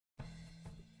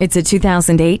It's a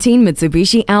 2018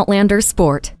 Mitsubishi Outlander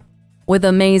Sport. With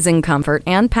amazing comfort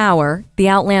and power, the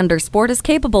Outlander Sport is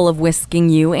capable of whisking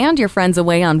you and your friends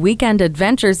away on weekend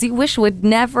adventures you wish would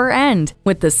never end.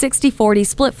 With the 60/40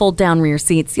 split fold-down rear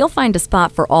seats, you'll find a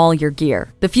spot for all your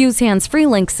gear. The Fuse hands-free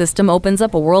link system opens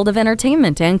up a world of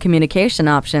entertainment and communication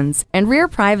options, and rear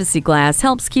privacy glass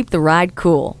helps keep the ride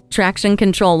cool. Traction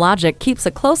control logic keeps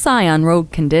a close eye on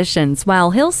road conditions,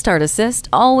 while Hill Start Assist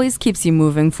always keeps you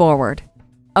moving forward.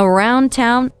 Around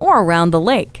town or around the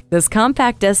lake, this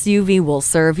compact SUV will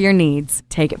serve your needs.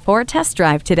 Take it for a test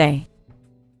drive today.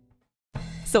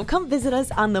 So come visit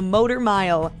us on the Motor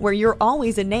Mile, where you're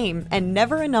always a name and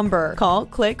never a number. Call,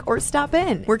 click, or stop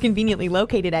in. We're conveniently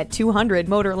located at 200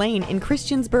 Motor Lane in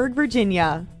Christiansburg,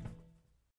 Virginia.